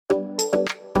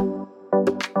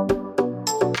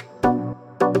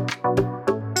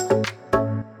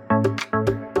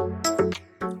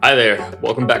Hi there,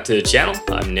 welcome back to the channel.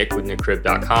 I'm Nick with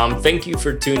nickcribb.com. Thank you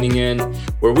for tuning in,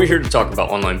 where we're here to talk about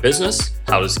online business,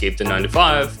 how to escape the 9 to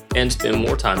 5, and spend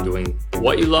more time doing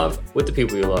what you love with the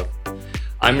people you love.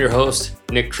 I'm your host,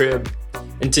 Nick Cribb,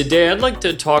 and today I'd like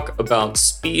to talk about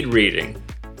speed reading.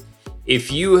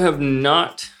 If you have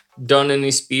not done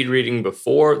any speed reading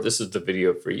before, this is the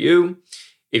video for you.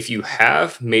 If you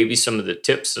have, maybe some of the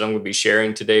tips that I'm going to be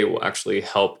sharing today will actually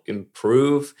help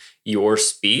improve your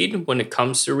speed when it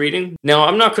comes to reading. Now,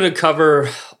 I'm not going to cover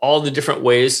all the different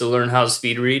ways to learn how to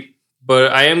speed read,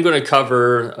 but I am going to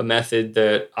cover a method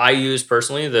that I use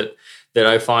personally that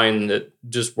I find that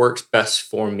just works best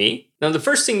for me. Now, the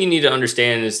first thing you need to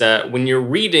understand is that when you're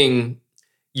reading,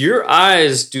 your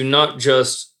eyes do not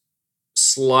just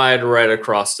slide right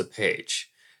across the page.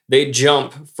 They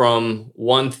jump from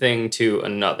one thing to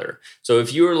another. So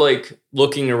if you're like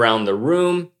looking around the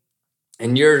room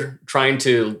and you're trying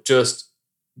to just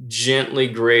gently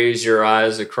graze your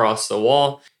eyes across the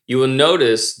wall, you will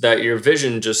notice that your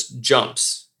vision just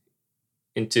jumps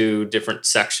into different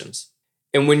sections.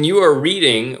 And when you are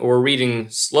reading or reading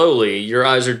slowly, your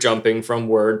eyes are jumping from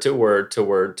word to word to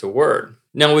word to word.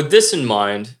 Now, with this in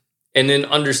mind, and in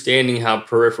understanding how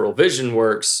peripheral vision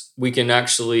works, we can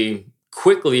actually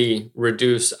quickly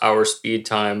reduce our speed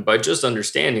time by just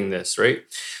understanding this, right?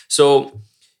 So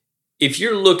if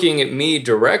you're looking at me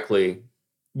directly,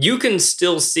 you can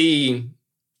still see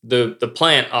the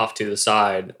plant off to the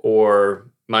side or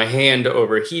my hand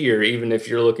over here, even if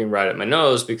you're looking right at my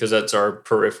nose, because that's our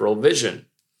peripheral vision.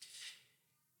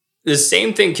 The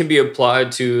same thing can be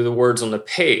applied to the words on the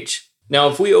page. Now,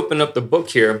 if we open up the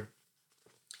book here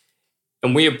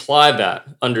and we apply that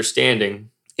understanding,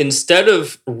 instead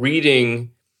of reading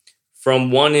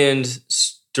from one end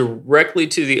directly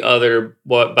to the other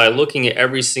by looking at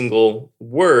every single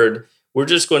word, we're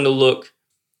just going to look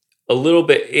a little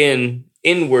bit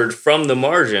inward from the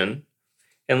margin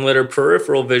and let our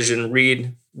peripheral vision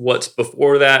read what's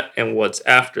before that and what's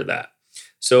after that.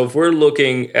 So if we're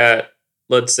looking at,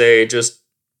 let's say, just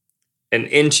an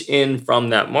inch in from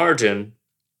that margin,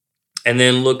 and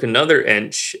then look another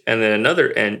inch and then another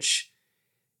inch,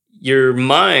 your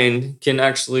mind can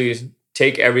actually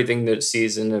take everything that it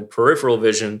sees in the peripheral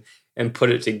vision and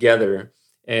put it together,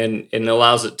 and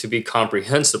allows it to be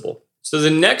comprehensible. So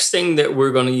the next thing that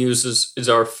we're going to use is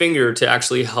our finger to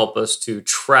actually help us to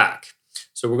track.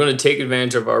 So we're going to take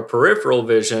advantage of our peripheral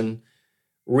vision,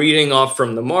 reading off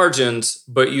from the margins,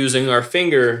 but using our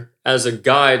finger as a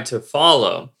guide to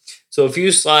follow. So if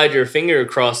you slide your finger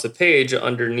across the page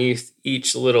underneath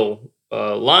each little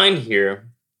line here,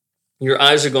 your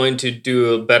eyes are going to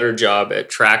do a better job at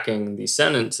tracking the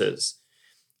sentences.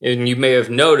 And you may have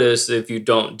noticed if you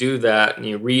don't do that and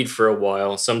you read for a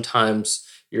while, sometimes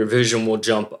your vision will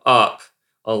jump up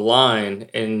a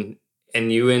line and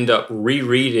you end up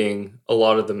rereading a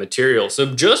lot of the material.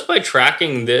 So just by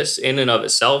tracking this in and of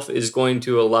itself is going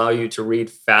to allow you to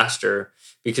read faster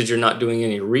because you're not doing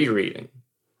any rereading.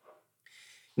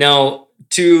 Now,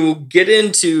 to get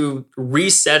into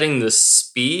resetting the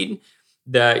speed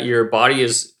that your body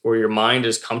is or your mind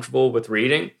is comfortable with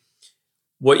reading,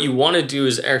 what you want to do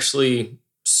is actually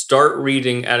start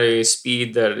reading at a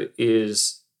speed that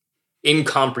is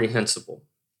incomprehensible.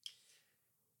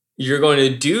 You're going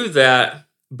to do that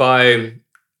by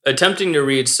attempting to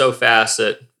read so fast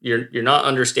that you're not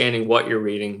understanding what you're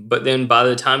reading, but then by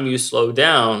the time you slow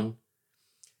down,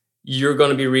 you're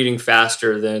going to be reading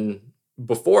faster than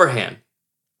beforehand.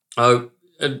 A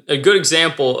good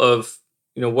example of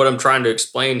what I'm trying to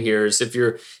explain here is if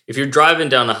you're driving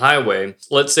down a highway,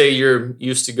 let's say you're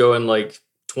used to going like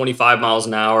 25 miles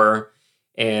an hour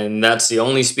and that's the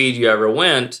only speed you ever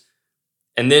went,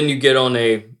 and then you get on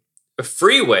a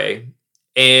freeway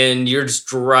and you're just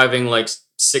driving like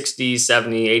 60,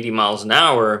 70, 80 miles an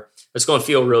hour, it's going to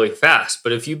feel really fast.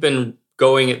 But if you've been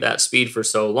going at that speed for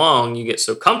so long, you get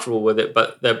so comfortable with it,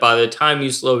 but that by the time you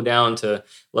slow down to,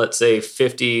 let's say,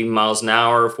 50 miles an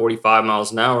hour, 45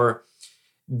 miles an hour,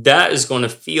 that is going to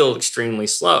feel extremely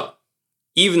slow,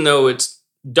 even though it's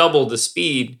double the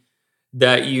speed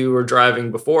that you were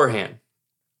driving beforehand.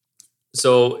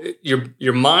 So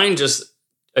your mind just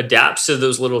adapts to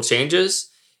those little changes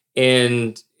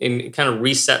and it kind of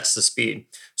resets the speed.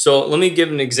 So let me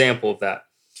give an example of that.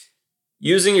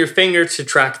 Using your finger to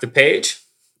track the page,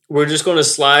 we're just going to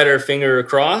slide our finger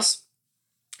across,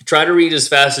 try to read as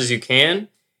fast as you can,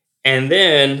 and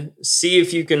then see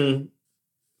if you can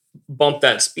bump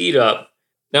that speed up.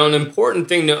 Now, an important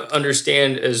thing to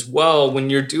understand as well when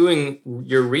you're doing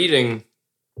your reading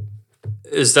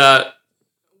is that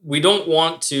we don't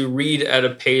want to read at a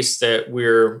pace that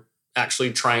we're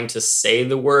actually trying to say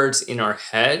the words in our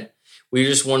head. We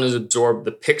just want to absorb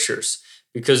the pictures.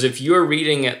 Because if you're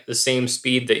reading at the same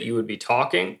speed that you would be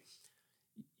talking,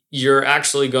 you're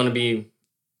actually going to be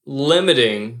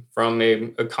limiting from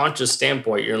a conscious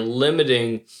standpoint, you're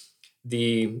limiting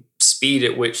the speed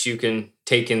at which you can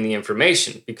take in the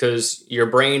information because your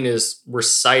brain is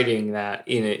reciting that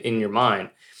in your mind.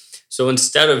 So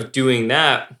instead of doing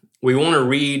that, we want to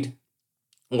read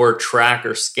or track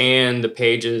or scan the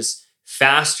pages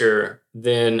faster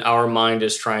than our mind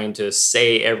is trying to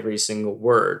say every single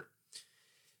word.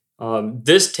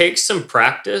 This takes some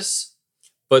practice,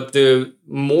 but the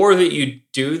more that you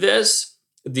do this,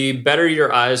 the better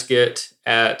your eyes get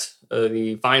at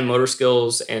the fine motor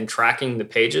skills and tracking the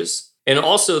pages. And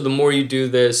also, the more you do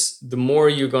this, the more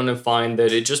you're going to find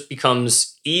that it just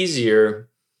becomes easier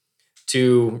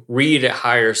to read at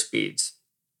higher speeds.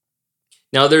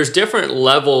 Now, there's different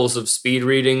levels of speed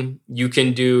reading. You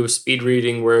can do speed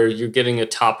reading where you're getting a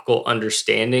topical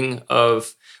understanding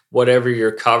of whatever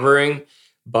you're covering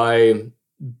by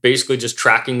basically just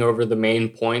tracking over the main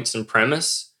points and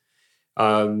premise.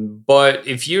 But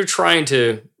if you're trying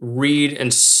to read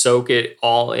and soak it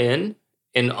all in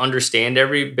and understand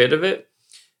every bit of it,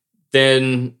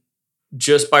 then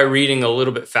just by reading a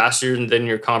little bit faster than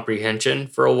your comprehension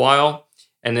for a while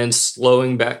and then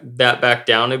slowing back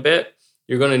down a bit,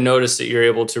 you're going to notice that you're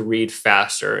able to read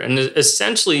faster. And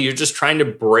essentially, you're just trying to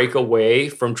break away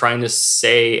from trying to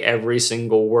say every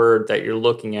single word that you're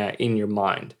looking at in your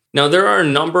mind. Now, there are a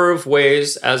number of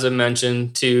ways, as I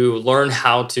mentioned, to learn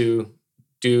how to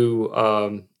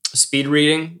do speed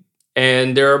reading.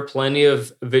 And there are plenty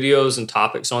of videos and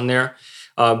topics on there.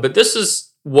 But this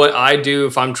is what I do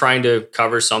if I'm trying to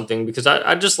cover something, because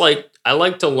I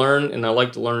like to learn, and I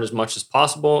like to learn as much as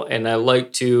possible. And I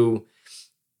like to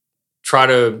try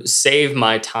to save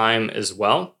my time as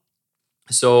well.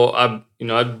 So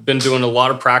I've been doing a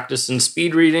lot of practice in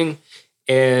speed reading,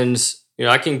 and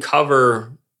I can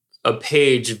cover a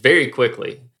page very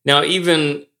quickly. Now,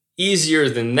 even easier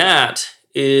than that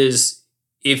is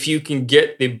if you can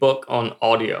get the book on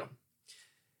audio.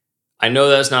 I know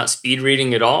that's not speed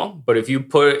reading at all, but if you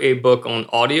put a book on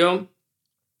audio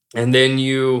and then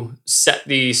you set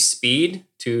the speed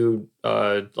to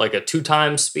like a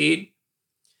 2x speed,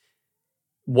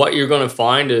 what you're going to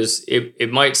find is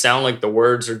it might sound like the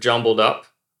words are jumbled up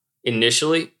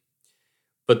initially,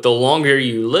 but the longer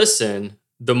you listen,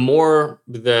 the more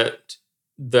that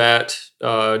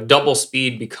double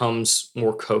speed becomes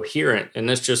more coherent. And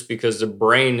that's just because the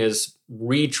brain is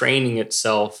retraining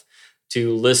itself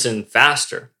to listen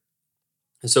faster.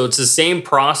 And so it's the same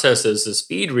process as the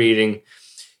speed reading.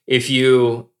 If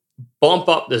you bump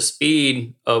up the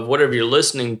speed of whatever you're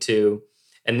listening to,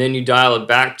 and then you dial it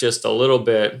back just a little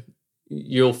bit,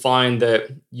 you'll find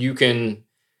that you can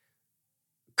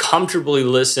comfortably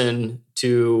listen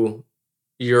to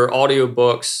your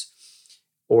audiobooks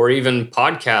or even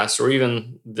podcasts or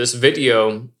even this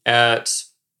video at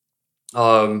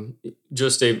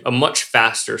just a much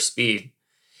faster speed.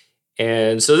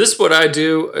 And so this is what I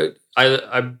do.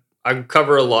 I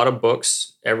cover a lot of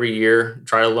books every year,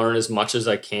 try to learn as much as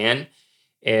I can.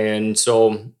 And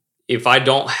so if I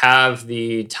don't have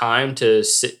the time to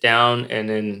sit down and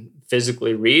then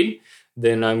physically read,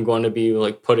 then I'm going to be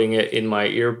like putting it in my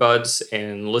earbuds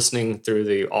and listening through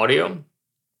the audio.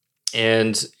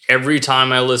 And every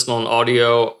time I listen on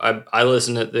audio, I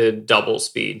listen at the double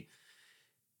speed.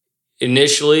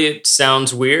 Initially, it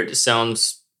sounds weird. It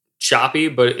sounds choppy,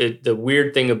 but the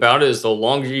weird thing about it is the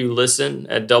longer you listen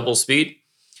at double speed,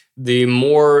 the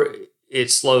more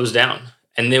it slows down.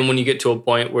 And then when you get to a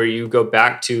point where you go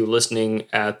back to listening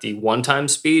at the 1x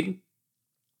speed,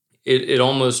 it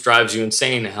almost drives you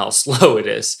insane how slow it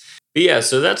is. But yeah,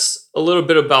 so that's a little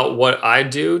bit about what I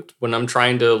do when I'm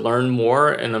trying to learn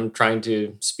more and I'm trying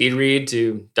to speed read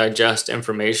to digest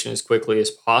information as quickly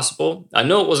as possible. I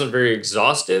know it wasn't very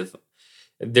exhaustive.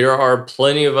 There are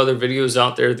plenty of other videos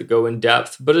out there that go in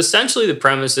depth, but essentially the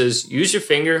premise is use your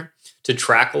finger to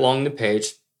track along the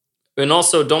page. And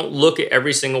also don't look at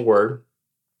every single word.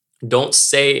 Don't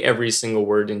say every single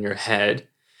word in your head,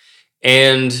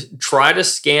 and try to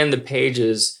scan the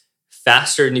pages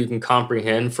faster than you can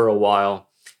comprehend for a while.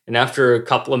 And after a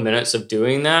couple of minutes of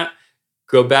doing that,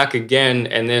 go back again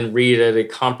and then read at a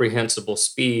comprehensible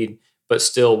speed, but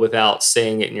still without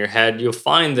saying it in your head. You'll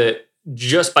find that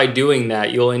just by doing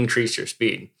that, you'll increase your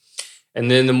speed. And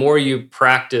then the more you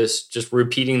practice just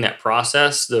repeating that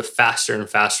process, the faster and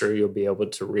faster you'll be able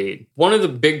to read. One of the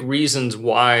big reasons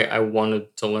why I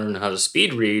wanted to learn how to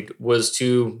speed read was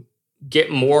to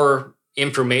get more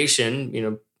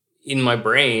information, in my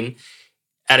brain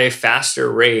at a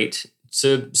faster rate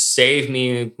to save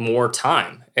me more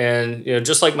time. And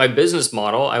just like my business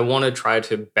model, I want to try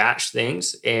to batch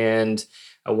things, and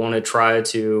I want to try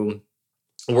to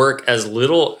work as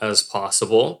little as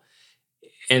possible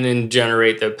and then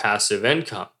generate the passive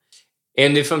income.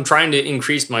 And if I'm trying to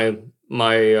increase my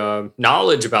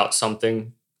knowledge about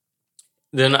something,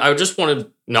 then I just want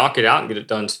to knock it out and get it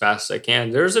done as fast as I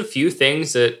can. There's a few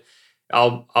things that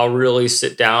I'll really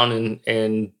sit down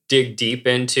and dig deep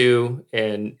into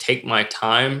and take my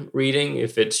time reading,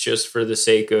 if it's just for the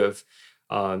sake of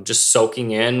just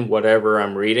soaking in whatever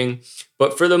I'm reading.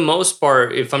 But for the most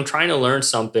part, if I'm trying to learn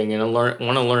something and I want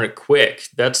to learn it quick,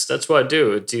 that's what I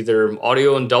do. It's either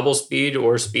audio and double speed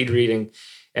or speed reading,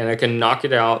 and I can knock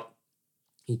it out.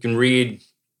 You can read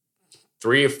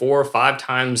 3 or 4 or 5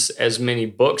 times as many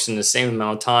books in the same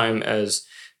amount of time as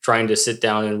trying to sit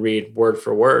down and read word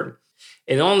for word.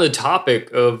 And on the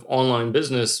topic of online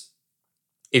business,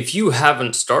 if you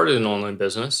haven't started an online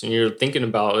business and you're thinking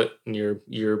about it and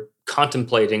you're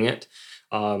contemplating it,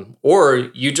 or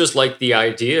you just like the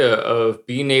idea of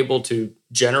being able to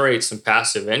generate some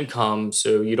passive income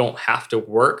so you don't have to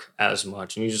work as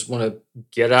much and you just want to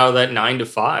get out of that 9 to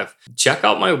 5, check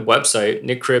out my website,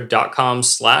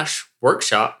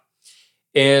 nickcribb.com/workshop.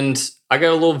 And I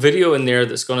got a little video in there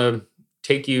that's going to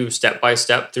take you step by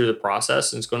step through the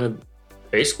process, and it's going to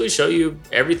basically show you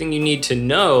everything you need to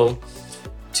know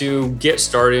to get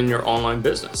started in your online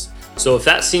business. So if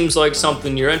that seems like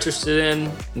something you're interested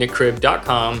in,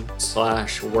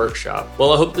 nickcribb.com/workshop.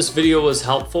 Well, I hope this video was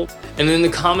helpful. And in the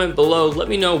comment below, let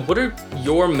me know, what are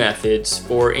your methods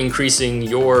for increasing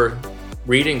your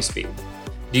reading speed?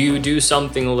 Do you do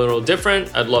something a little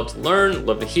different? I'd love to learn,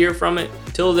 love to hear from it.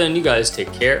 Until then, you guys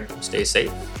take care, stay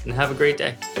safe, and have a great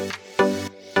day.